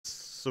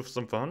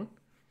some fun?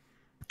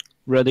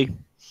 Ready?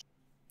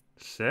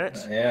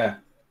 Set. Yeah.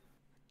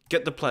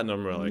 Get the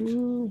platinum relic.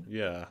 Ooh.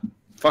 Yeah.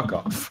 Fuck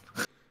off.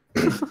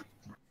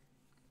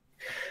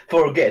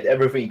 Forget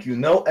everything you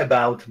know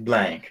about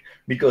blank,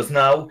 because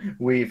now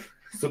with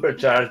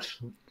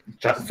supercharged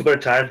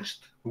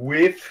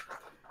with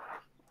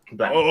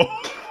blank. Oh.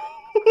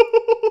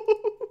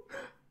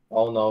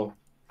 Oh no,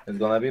 it's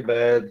gonna be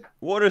bad.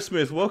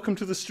 Watersmith, welcome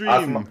to the stream.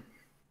 Asthma.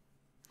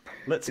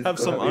 Let's It's have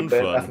some gonna be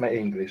bad as unfun. my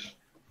English.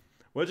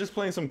 We're just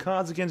playing some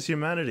Cards Against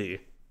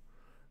Humanity.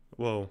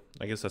 Well,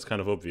 I guess that's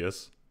kind of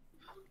obvious.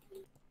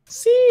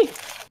 See,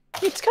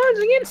 it's Cards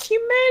Against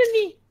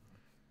Humanity.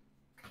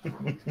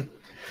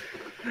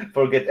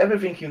 Forget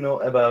everything you know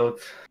about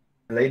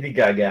Lady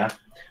Gaga,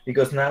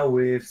 because now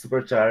with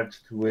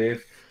supercharged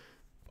with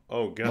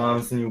Oh god.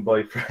 Mom's new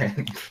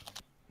boyfriend.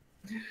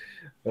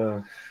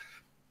 I'm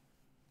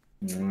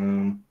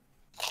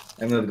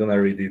not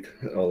gonna read it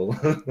all.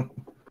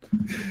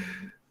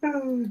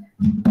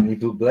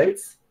 Nipple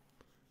blades?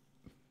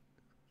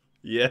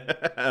 Yeah,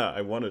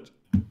 I want it.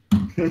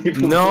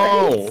 Nipple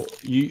No,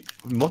 you.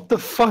 What the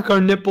fuck are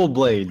nipple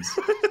blades?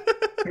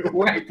 blades?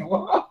 Wait,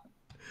 what?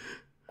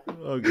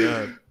 Oh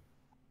god.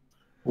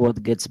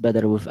 What gets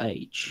better with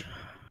age?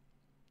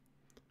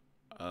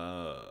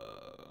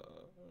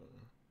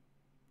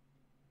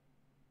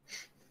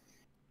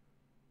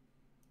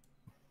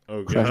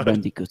 Oh Crash god.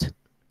 Bandicoot.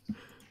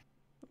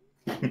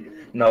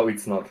 No,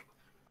 it's not.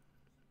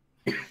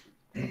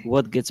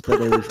 What gets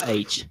better with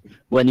age?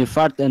 When you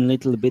fart and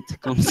little bit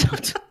comes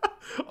out.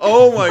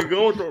 Oh my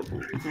god.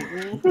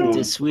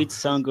 The sweet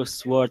song of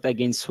sword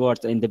against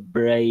sword and the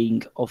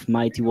braying of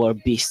mighty war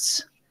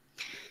beasts.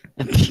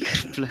 A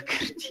bigger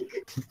plucker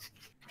dick.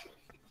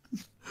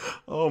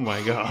 Oh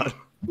my god.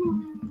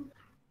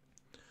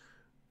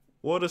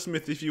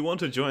 Watersmith, if you want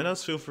to join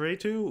us, feel free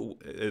to.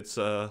 It's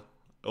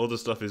all the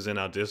stuff is in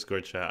our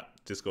Discord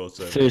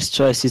server. First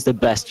choice is the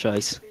best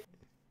choice.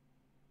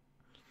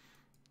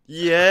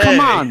 Yeah. Come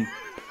on!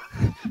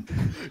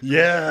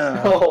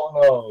 Yeah.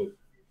 Oh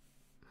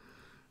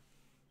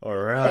All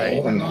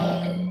right.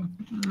 no.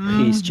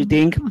 He's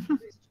cheating.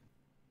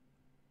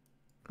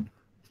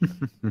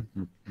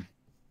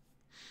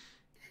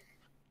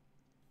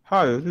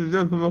 Hi, this is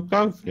Gentleman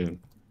Counseling.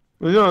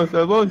 Yes,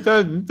 I won't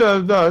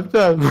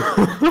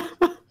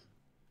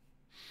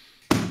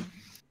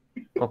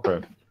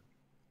Okay.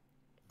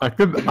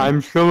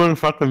 I'm still in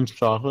fucking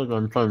chocolate.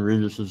 I'm trying to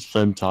read this at the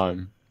same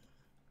time.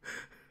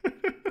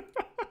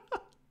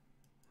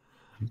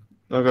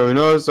 Okay, we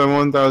noticed a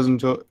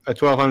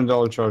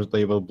 $1,200 charge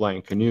labeled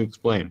blank. Can you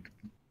explain?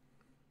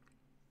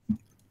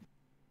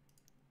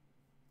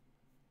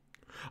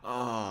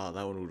 Ah,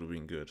 that one would have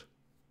been good.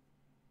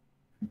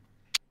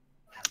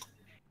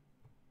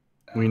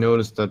 We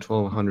noticed that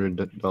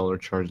 $1,200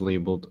 charge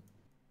labeled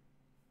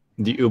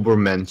the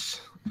Ubermensch.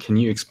 Can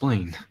you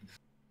explain?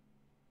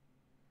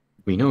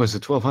 We noticed a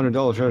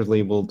 $1,200 charge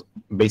labeled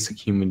basic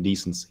human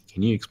decency.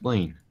 Can you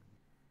explain?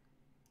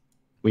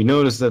 We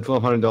noticed that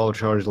 $1,200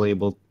 charge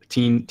labeled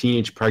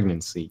teenage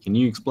pregnancy. Can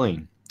you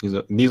explain?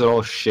 These are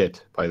all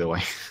shit, by the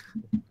way.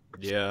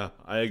 Yeah,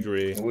 I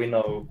agree. We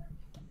know.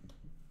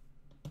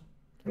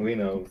 We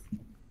know.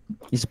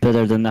 It's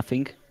better than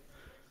nothing.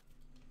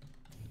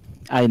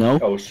 I know.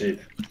 Oh shit.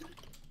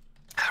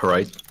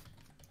 Right.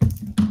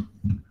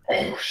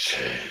 Oh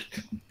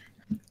shit.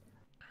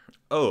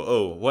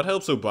 Oh, what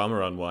helps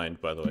Obama unwind,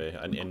 by the way?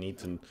 I need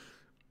to...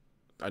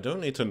 I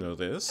don't need to know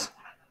this.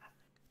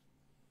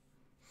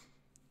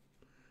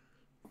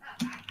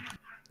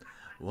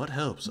 What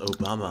helps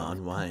Obama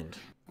unwind?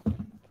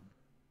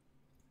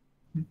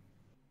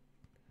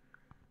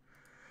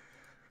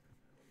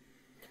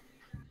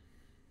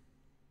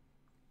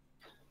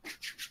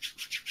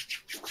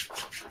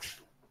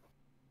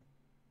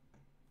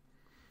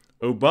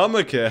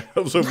 Obamacare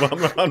helps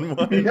Obama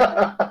unwind.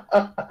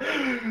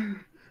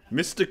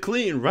 Mr.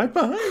 Clean, right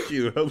behind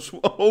you, helps.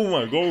 Oh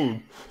my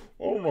god.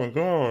 Oh my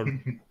god.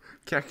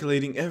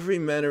 Calculating every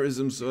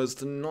mannerism so as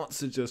to not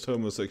suggest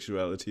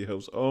homosexuality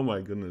helps. Oh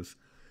my goodness.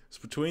 It's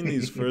between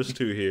these first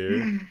two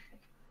here.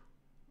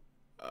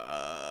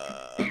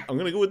 I'm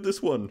gonna go with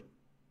this one.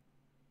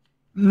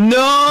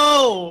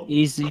 No!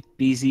 Easy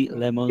peasy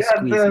lemon God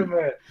damn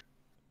squeezy. it.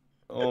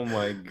 Oh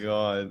my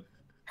god.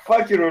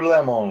 Fuck your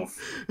lemons.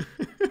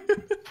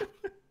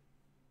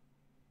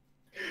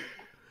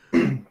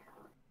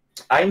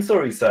 I'm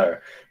sorry,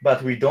 sir,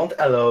 but we don't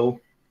allow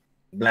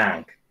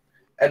blank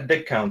at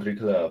the country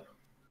club.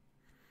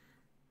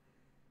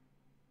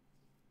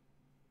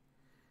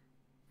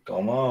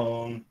 Come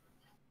on.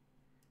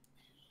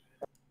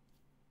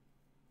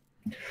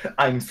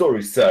 I'm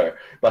sorry, sir,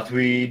 but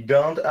we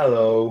don't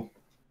allow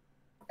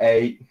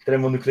a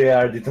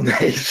thermonuclear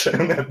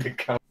detonation at the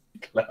country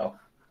club.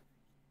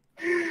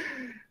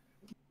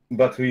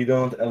 But we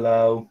don't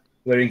allow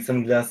wearing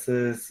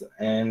sunglasses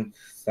and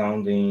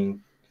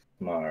sounding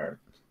smart.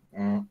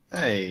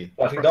 Hey.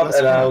 But we don't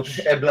allow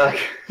a black.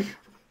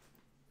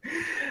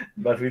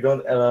 But we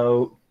don't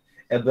allow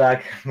a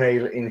black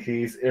male in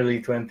his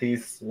early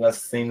 20s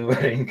was seen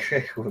wearing a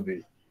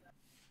hoodie.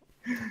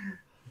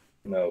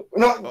 No.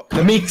 No!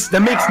 That makes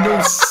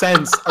no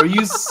sense. Are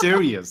you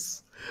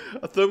serious?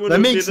 A thermal That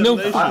makes no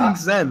detonation. fucking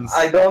sense.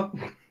 I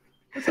don't...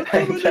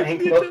 I'm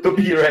trying not to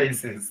be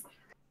racist.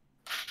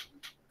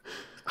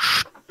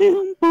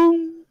 Boom,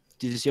 boom.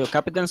 This is your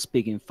captain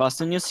speaking.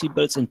 Fasten your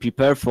seatbelts and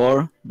prepare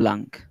for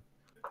blank.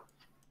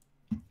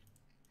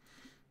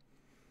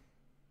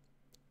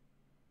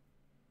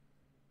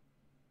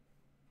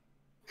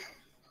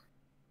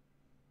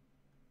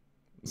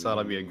 This ought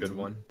to be a good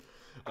one.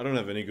 I don't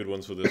have any good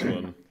ones for this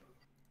one.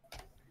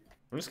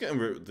 I'm just getting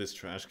rid of this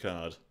trash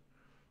card.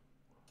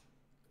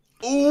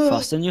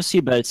 Fasten your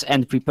seatbelts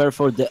and prepare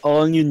for the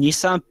all-new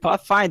Nissan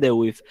Pathfinder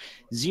with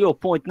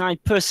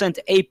 0.9%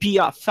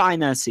 APR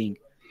financing.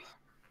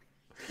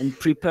 And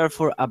prepare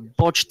for a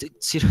botched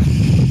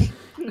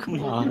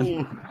come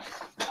on.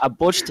 A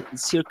botched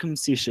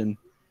circumcision.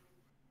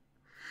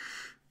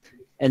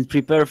 And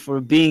prepare for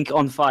being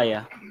on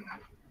fire.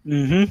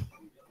 Mm-hmm.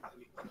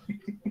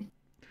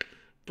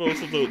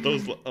 Both of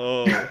those.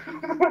 Oh.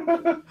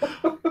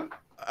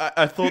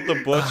 I thought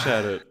the botch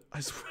had it. I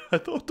swear, I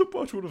thought the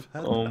botch would have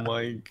had Oh that.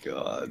 my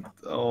god.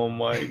 Oh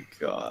my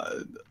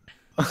god.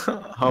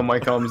 How am I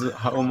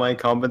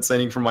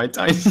compensating for my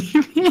tiny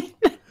penis?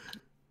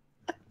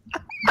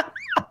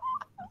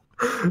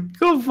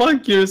 Go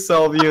fuck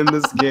yourself, you in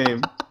this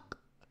game.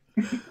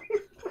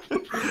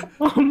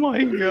 Oh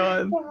my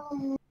god.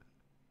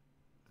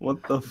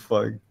 What the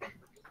fuck?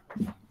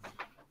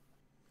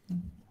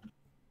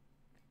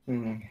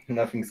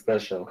 Nothing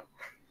special.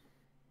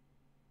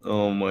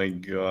 Oh my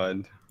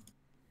god.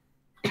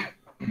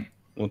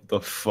 What the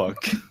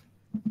fuck?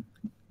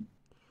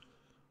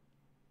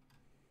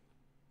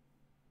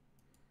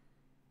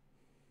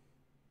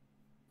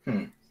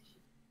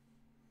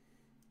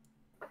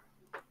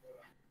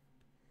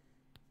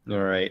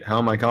 Alright, how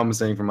am I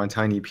compensating for my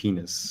tiny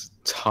penis?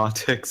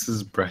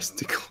 Totex's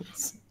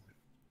breasticles.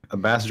 A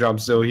bass drop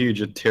so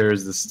huge it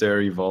tears the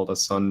starry vault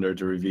asunder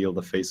to reveal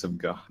the face of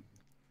God.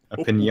 A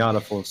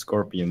pinata full of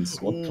scorpions.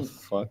 What the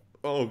fuck?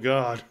 Oh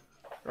god.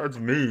 That's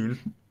mean.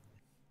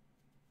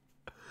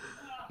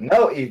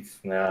 No, it's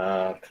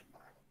not.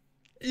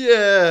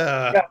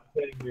 Yeah. God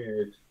dang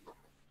it.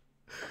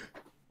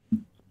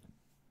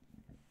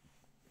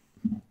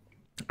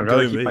 I'd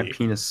rather Go keep my me.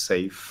 penis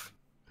safe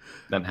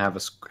than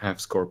have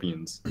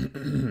scorpions.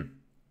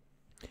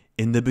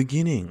 In the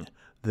beginning,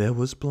 there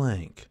was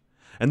blank.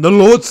 And the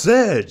Lord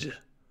said,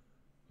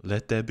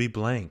 let there be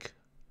blank.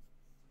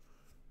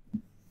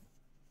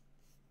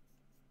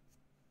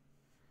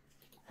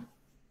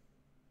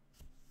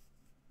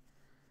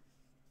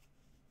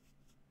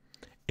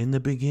 In the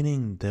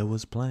beginning, there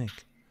was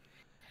blank.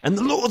 And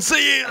the Lord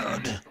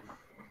said,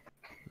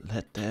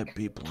 let there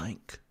be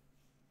blank.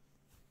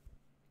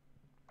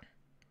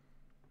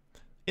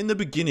 In the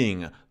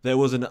beginning, there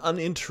was an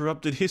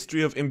uninterrupted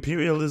history of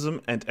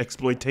imperialism and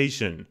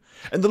exploitation.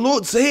 And the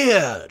Lord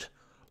said,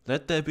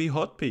 let there be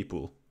hot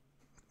people.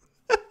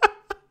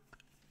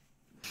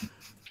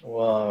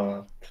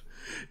 Wow.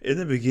 In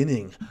the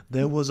beginning,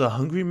 there was a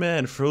hungry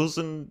man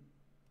frozen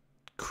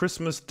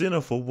Christmas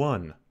dinner for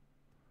one.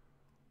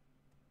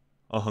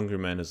 A hungry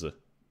man is a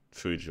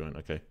food joint,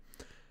 okay.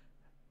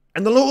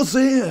 And the Lord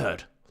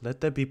said, let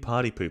there be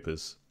party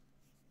poopers.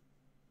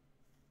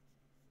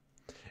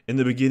 In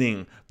the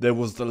beginning, there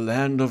was the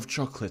land of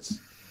chocolates.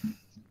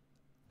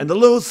 And the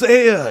Lord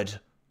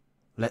said,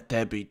 let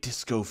there be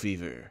disco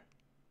fever.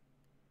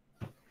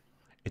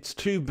 It's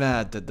too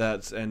bad that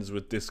that ends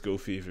with disco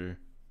fever.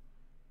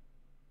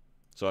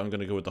 So I'm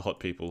gonna go with the hot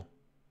people.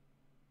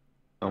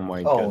 Oh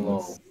my Oh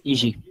goodness.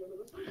 Easy.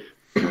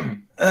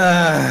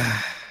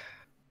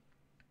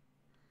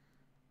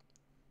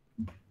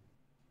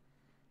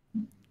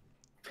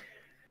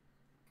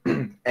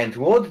 And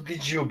what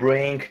did you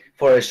bring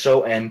for a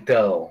show and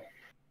tell?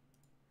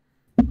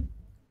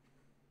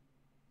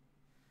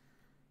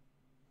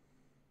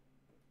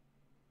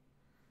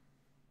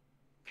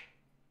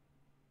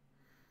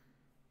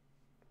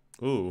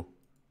 Ooh,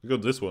 we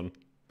got this one.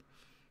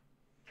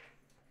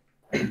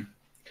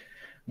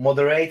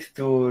 Moderate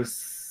to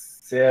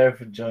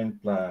serve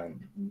joint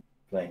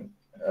playing.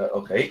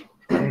 Okay.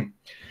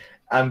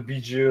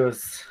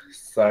 Ambiguous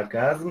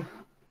sarcasm.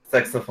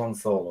 Saxophone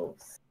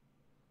solos.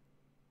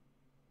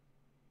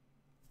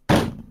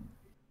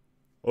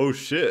 Oh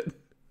shit.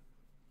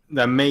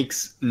 That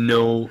makes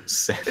no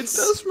sense. It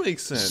does make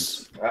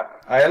sense.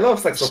 I love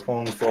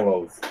saxophone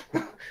solos.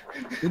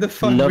 Who the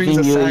fuck brings Loving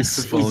a you is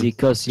saxophone? easy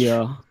because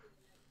you're...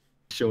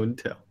 Show and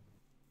tell.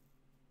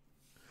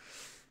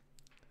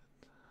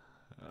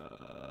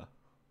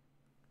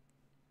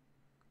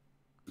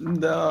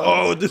 No.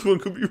 Oh, this one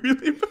could be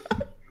really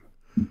bad.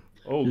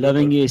 Oh,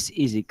 Loving God. you is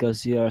easy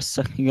because you are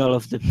sucking all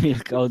of the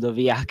milk out of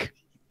yak.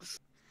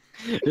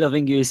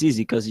 Loving you is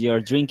easy because you are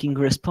drinking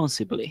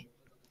responsibly.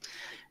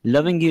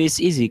 Loving you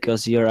is easy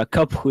because you're a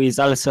cop who is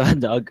also a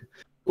dog.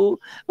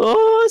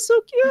 Oh,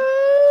 so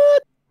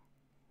cute!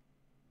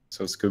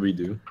 So Scooby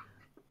Doo.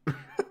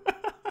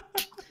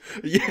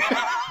 Yeah.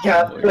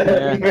 God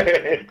damn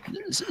it.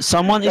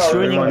 Someone is No,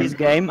 ruining everyone- this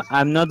game.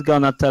 I'm not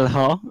gonna tell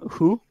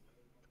who.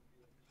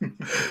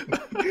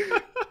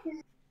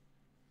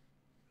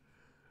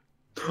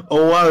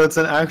 Oh wow, that's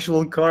an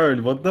actual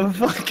card. What the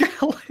fuck,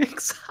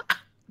 Alex?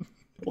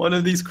 One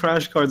of these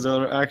crash cards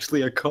are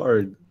actually a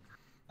card.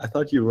 I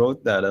thought you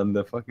wrote that on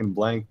the fucking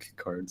blank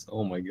cards.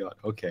 Oh my god.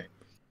 Okay.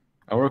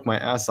 I work my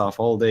ass off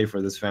all day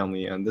for this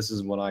family, and this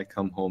is what I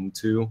come home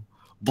to.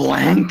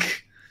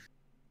 Blank!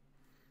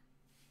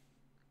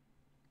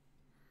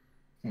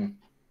 I'm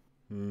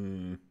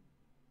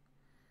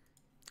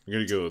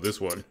gonna go with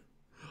this one.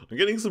 I'm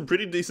getting some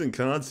pretty decent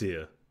cards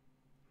here.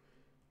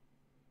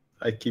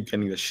 I keep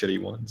getting the shitty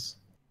ones.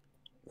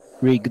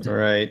 Rigged.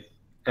 Alright.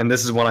 And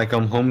this is what I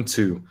come home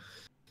to.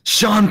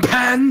 Sean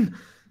Penn!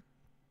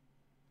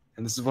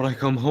 And this is what I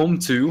come home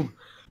to.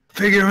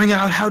 Figuring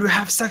out how to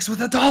have sex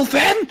with a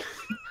dolphin!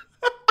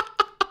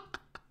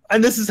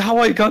 And this is how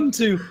I come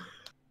to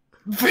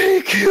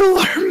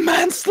vehicular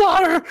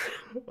manslaughter!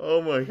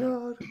 Oh my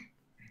god.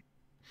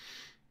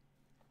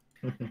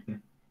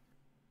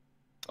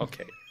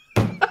 Okay.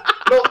 No.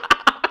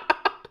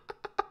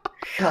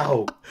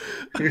 How?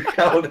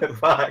 How the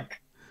fuck?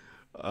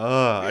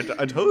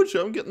 I told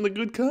you I'm getting the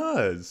good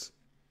cards.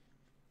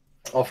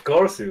 Of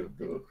course you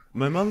do.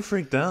 My mum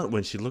freaked out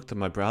when she looked at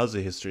my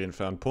browser history and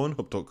found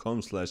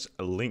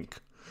pornhub.com/link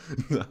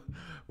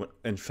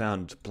and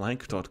found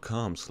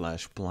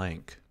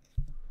blank.com/blank.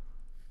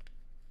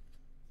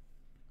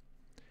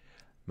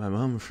 My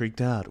mum freaked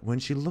out when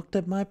she looked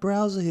at my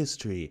browser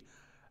history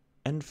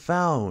and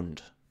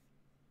found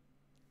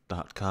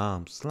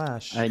 .com/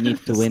 I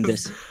need to win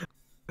this.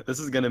 This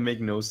is gonna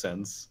make no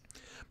sense.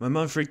 My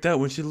mum freaked out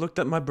when she looked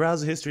at my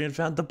browser history and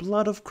found the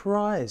blood of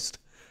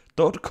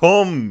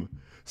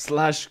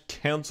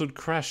Christ.com/cancelled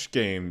crash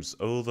games.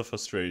 Oh, the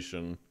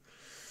frustration.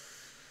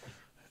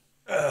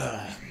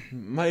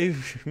 My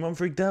mum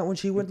freaked out when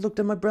she looked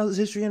at my browser's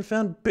history and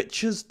found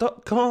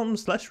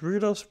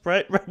bitches.com/Rudolph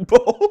Sprite Red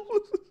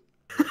Balls.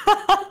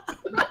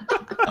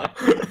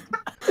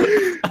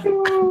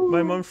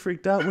 My mum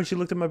freaked out when she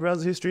looked at my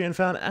browser history and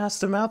found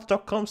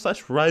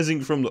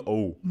astomouth.com/rising from the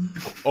oh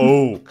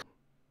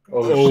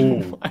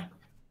god.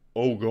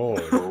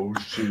 Oh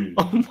shit.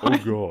 Oh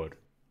god.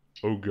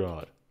 Oh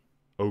god.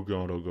 Oh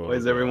god, oh god. Why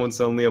is everyone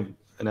suddenly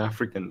an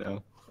African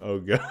now? Oh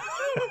god.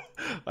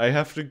 I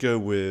have to go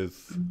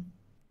with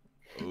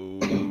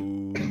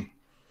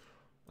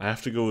I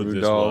have to go with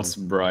Rudolph's this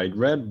one. bright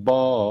red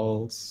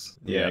balls.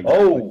 Yeah. I got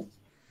it. Oh.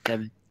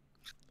 Damn it.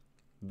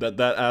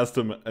 That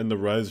Aston and the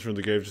rise from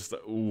the cave just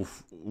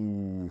oof.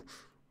 Ooh.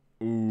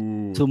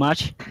 Too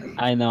much?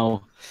 I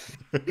know.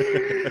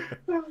 The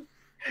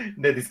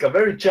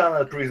Discovery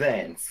Channel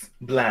presents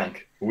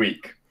Blank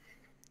Week.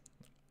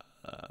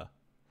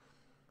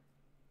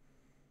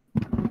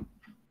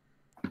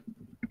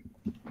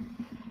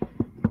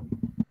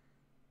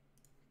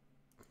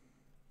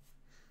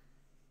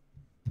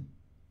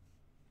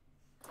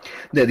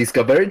 The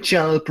Discovery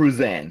Channel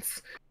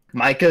presents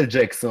Michael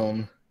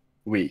Jackson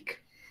Week.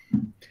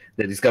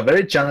 The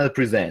Discovery Channel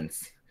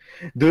presents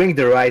Doing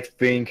the Right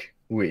Thing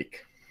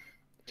Week.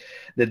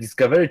 The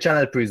Discovery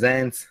Channel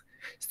presents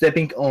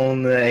Stepping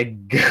on a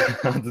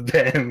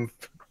Goddamn.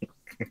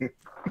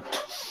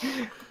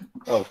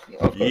 Oh, of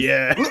course.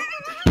 Yeah.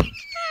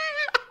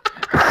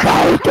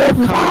 How the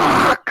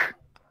fuck?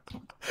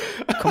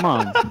 Come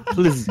on,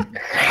 please.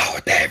 How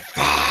the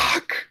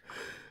fuck?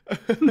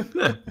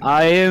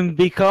 I am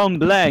become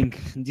blank,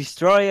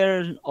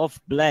 destroyer of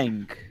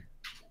blank.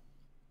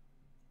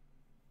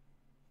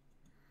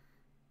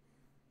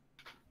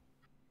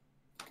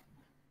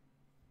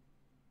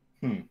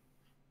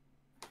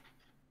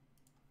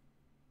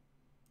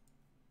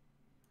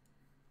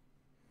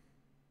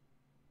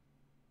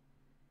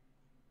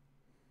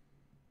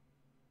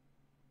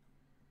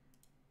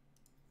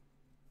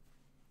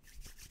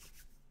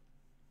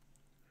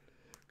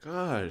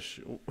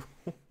 Gosh.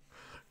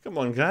 Come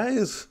on,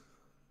 guys.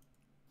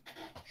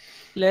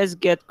 Let's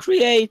get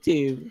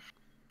creative.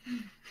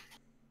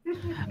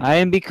 I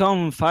am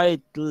become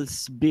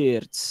Vital's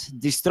Beards,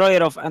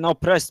 destroyer of an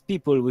oppressed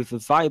people with a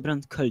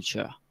vibrant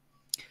culture.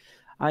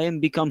 I am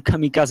become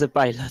Kamikaze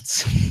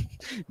Pilots,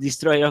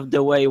 destroyer of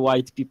the way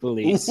white people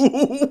is,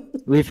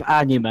 with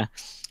anime.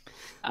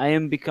 I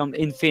am become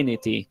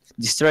Infinity,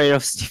 destroyer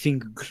of Stephen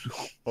Grew.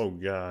 Oh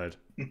god.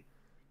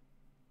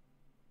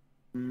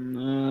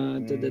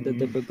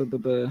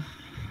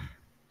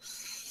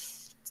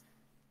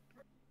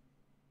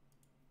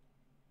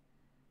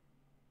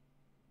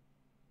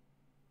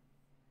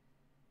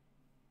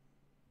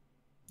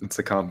 It's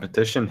a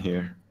competition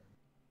here.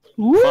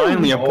 Woo!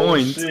 Finally a Oh,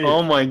 point. shit.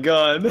 Oh my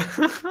god.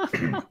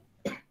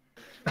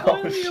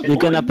 Oh shit. You're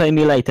gonna pay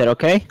me later,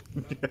 okay?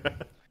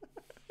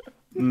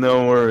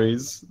 No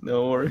worries.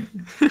 No worries.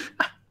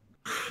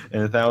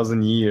 In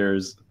 1,000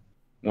 years,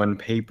 when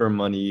paper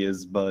money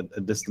is but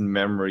a distant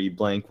memory,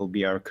 blank will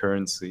be our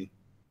currency.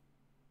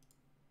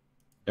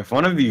 If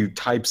one of you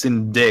types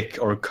in dick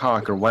or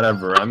cock or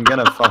whatever, I'm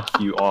gonna fuck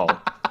you all.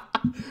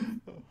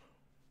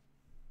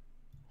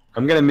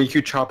 I'm gonna make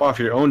you chop off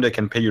your own dick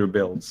and pay your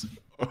bills.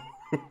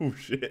 Oh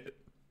shit.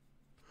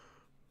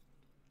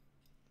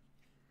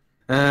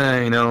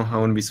 You know, I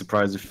wouldn't be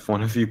surprised if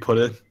one of you put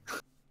it.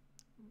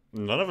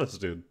 None of us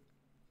did.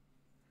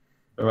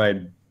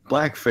 Alright,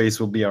 blackface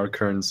will be our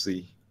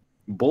currency.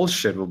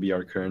 Bullshit will be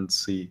our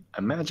currency.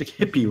 A magic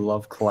hippie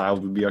love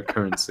cloud will be our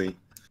currency.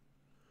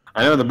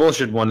 I know the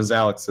bullshit one is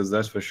Alex's,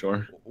 that's for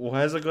sure. Why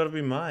has it got to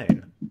be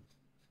mine?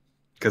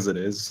 Because it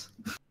is.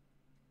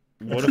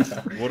 What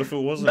if it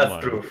wasn't That's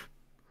mine? true.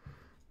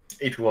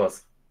 It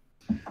was.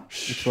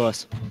 It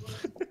was.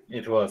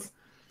 It was.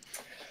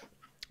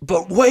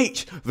 But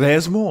wait,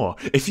 there's more.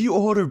 If you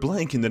order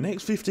blank in the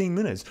next 15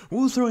 minutes,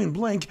 we'll throw in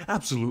blank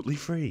absolutely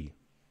free.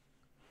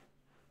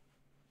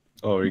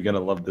 Oh, you're gonna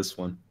love this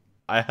one.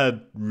 I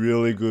had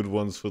really good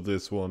ones for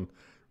this one.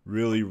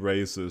 Really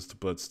racist,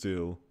 but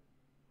still.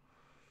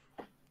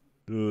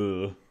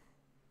 Ugh.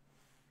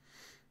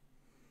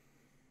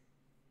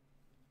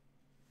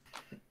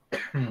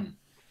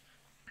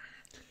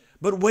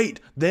 But wait,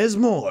 there's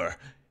more.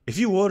 If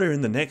you order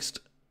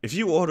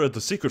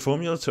the secret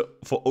formula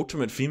for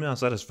ultimate female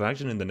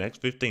satisfaction in the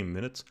next 15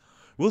 minutes,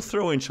 we'll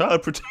throw in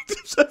child protective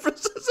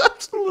services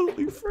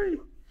absolutely free.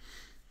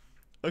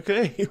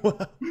 Okay,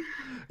 well,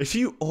 if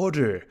you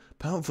order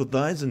powerful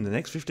thighs in the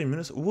next 15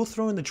 minutes, we'll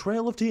throw in the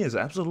Trail of Tears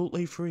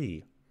absolutely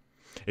free.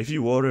 If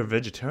you order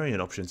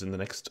vegetarian options in the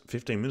next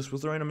 15 minutes, we'll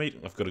throw in a meat.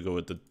 I've got to go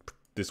with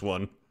this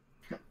one.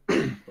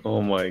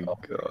 Oh my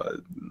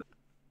god.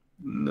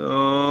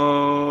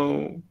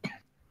 No.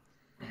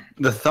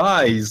 The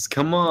thighs,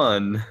 come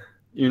on.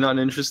 You're not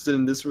interested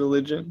in this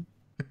religion?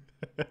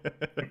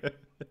 The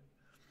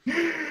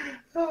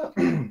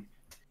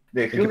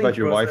Think healing about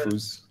your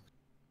process-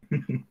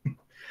 waifus.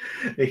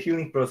 The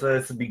healing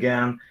process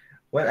began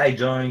when I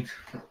joined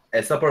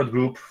a support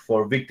group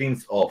for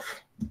victims of.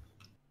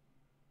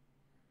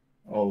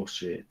 Oh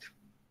shit.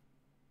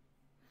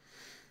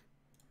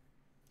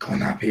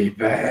 Gonna be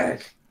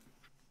bad.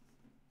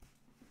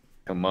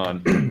 Come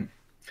on.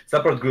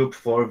 Support group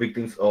for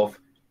victims of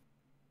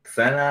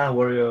Xena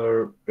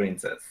Warrior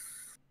Princess.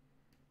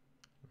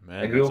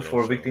 Man, A group that's for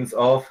awesome. victims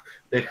of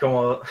the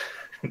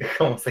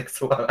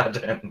homosexual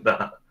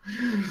agenda.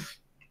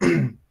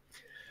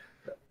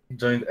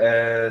 Joined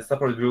a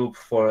support group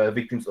for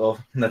victims of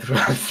natural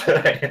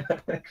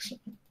selection.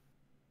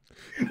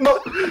 No,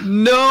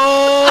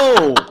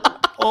 No!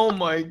 Oh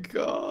my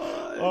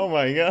god. Oh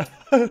my god.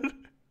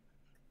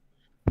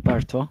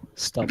 Barto,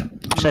 stop.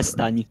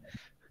 Przestań.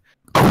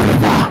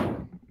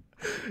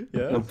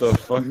 Yeah. What the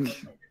fuck?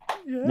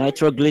 Yeah.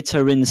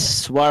 Nitroglycerin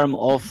swarm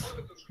of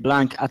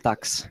blank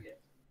attacks.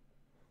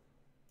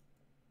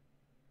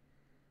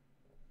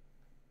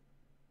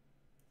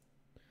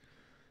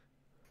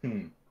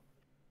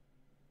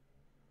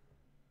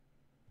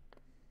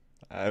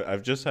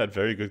 I've just had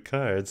very good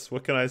cards.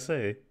 What can I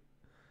say?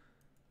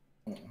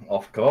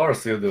 Of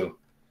course you do.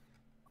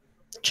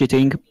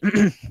 Cheating.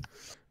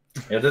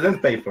 You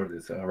didn't pay for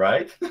this,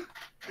 alright?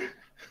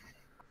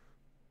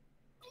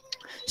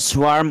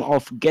 Swarm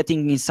of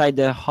getting inside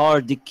the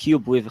hardy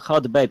cube with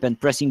hot babe and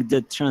pressing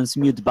the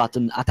transmute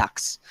button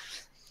attacks.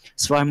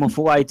 Swarm of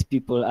white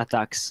people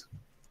attacks.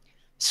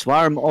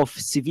 Swarm of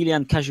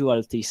civilian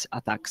casualties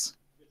attacks.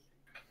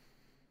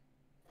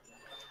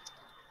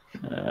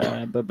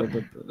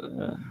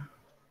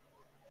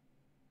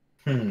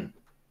 Hmm.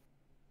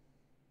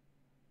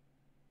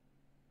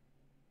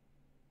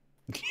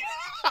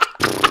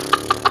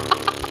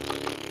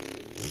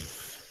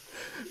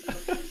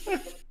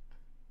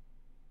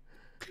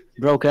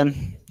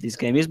 Broken. This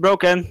game is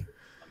broken.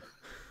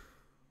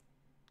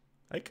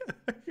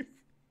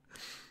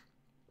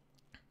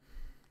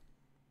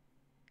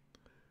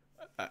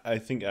 I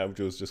think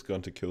Abjo's just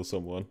gone to kill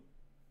someone.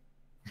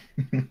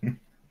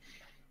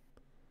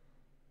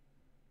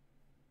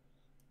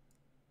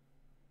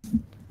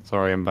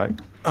 Sorry, I'm back.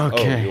 Oh,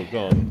 Okay. you're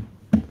gone.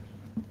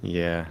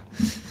 Yeah.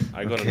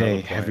 I got Okay,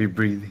 another heavy plan.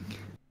 breathing.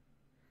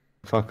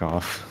 Fuck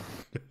off.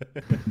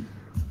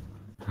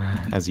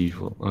 As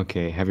usual.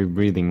 Okay, heavy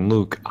breathing.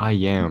 Luke, I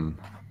am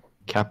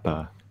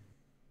Kappa.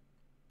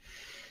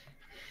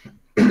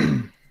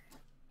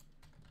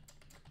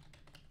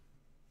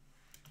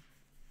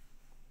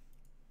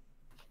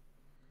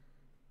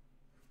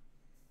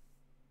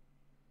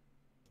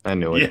 I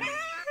knew it.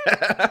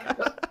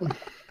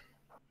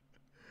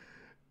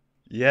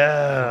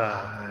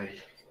 Yeah.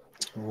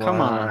 Why?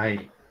 Come on.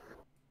 Why?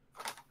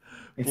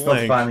 It's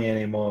Blank. not funny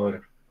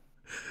anymore.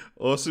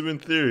 Awesome in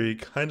theory,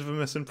 kind of a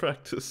mess in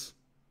practice.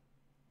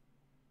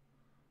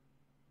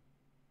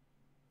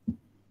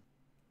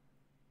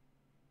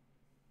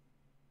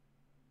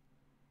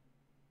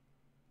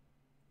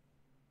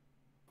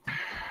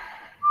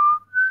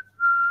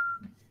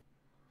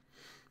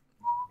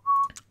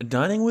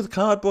 Dining with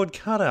cardboard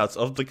cutouts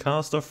of the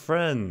cast of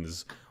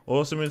Friends.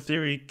 Awesome in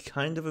theory,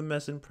 kind of a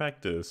mess in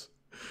practice.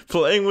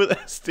 Playing with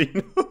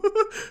Estin.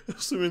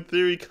 Awesome in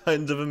theory,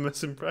 kind of a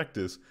mess in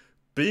practice.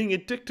 Being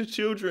addicted to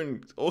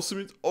children. Awesome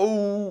in...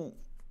 Oh!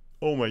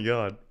 Oh my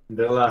god.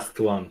 The last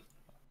one.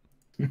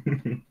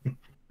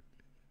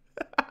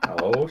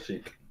 Oh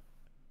shit.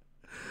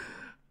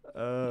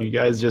 You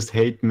guys just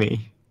hate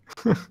me.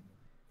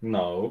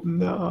 No.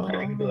 No. I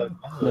think the last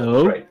one was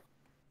No. great.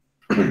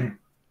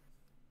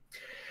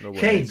 No one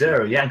Hey hates you.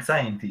 there, young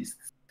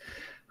scientists.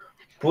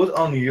 Put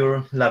on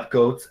your lab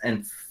coats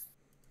and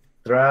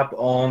strap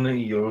on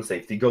your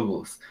safety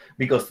goggles,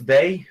 because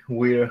today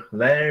we're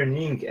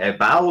learning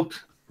about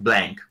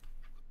blank.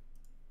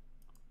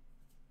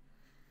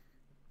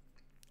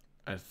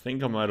 I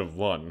think I might have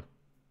won.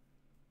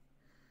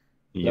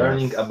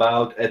 Learning Yes.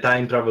 about a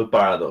time travel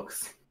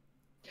paradox.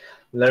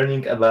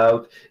 Learning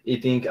about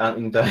eating an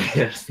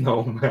entire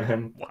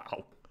snowman.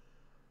 Wow.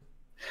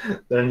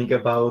 Learning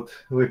about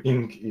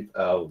whipping it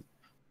out.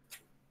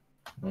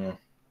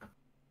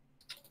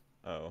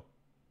 Oh.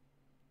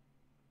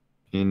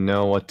 You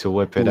know what to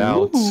whip it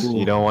out. Ooh.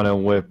 You don't want to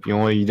whip.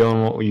 You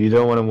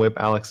don't want to whip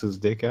Alex's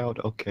dick out.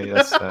 Okay,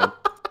 that's sad.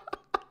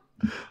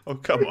 Oh,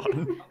 come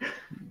on.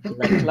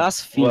 The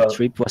class field Well-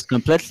 trip was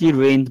completely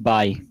ruined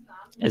by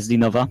SD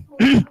Nova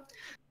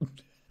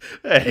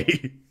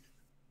Hey.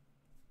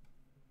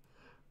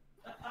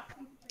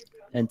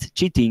 and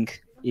cheating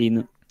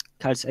in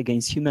Cards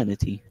Against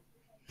Humanity.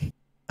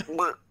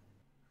 Oh,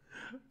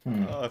 if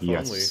only.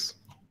 Yes.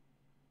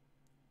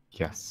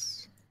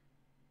 Yes.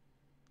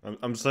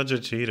 I'm such a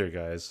cheater,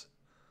 guys.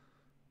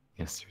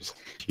 Yes. There's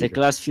The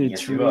class field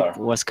Yes, you trip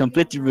are. was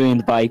completely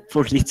ruined by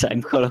poorly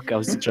timed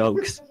Holocaust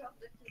jokes.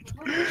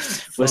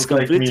 Was Sounds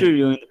like completely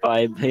me. ruined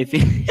by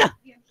bathing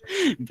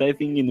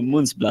in the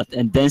moon's blood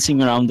and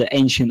dancing around the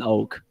ancient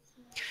oak.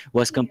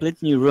 Was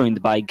completely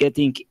ruined by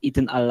getting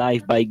eaten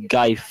alive by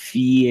Guy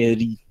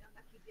Fieri.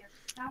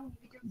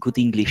 Good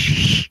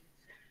English.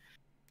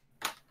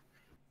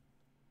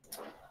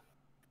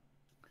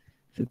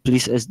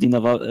 Please, SD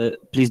Nova,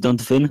 please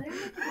don't win.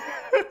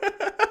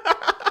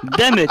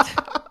 Damn it!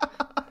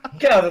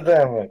 God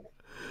damn it.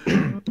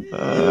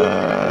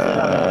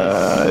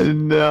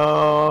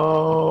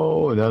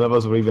 No. None of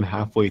us were even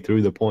halfway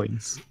through the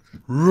points.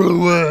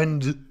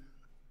 Ruined.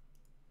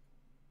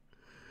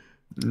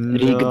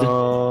 Rigged.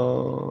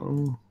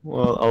 No.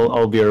 Well,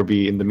 I'll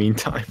BRB in the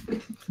meantime.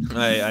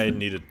 I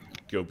need to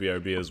go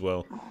BRB as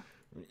well.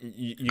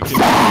 You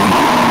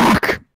can.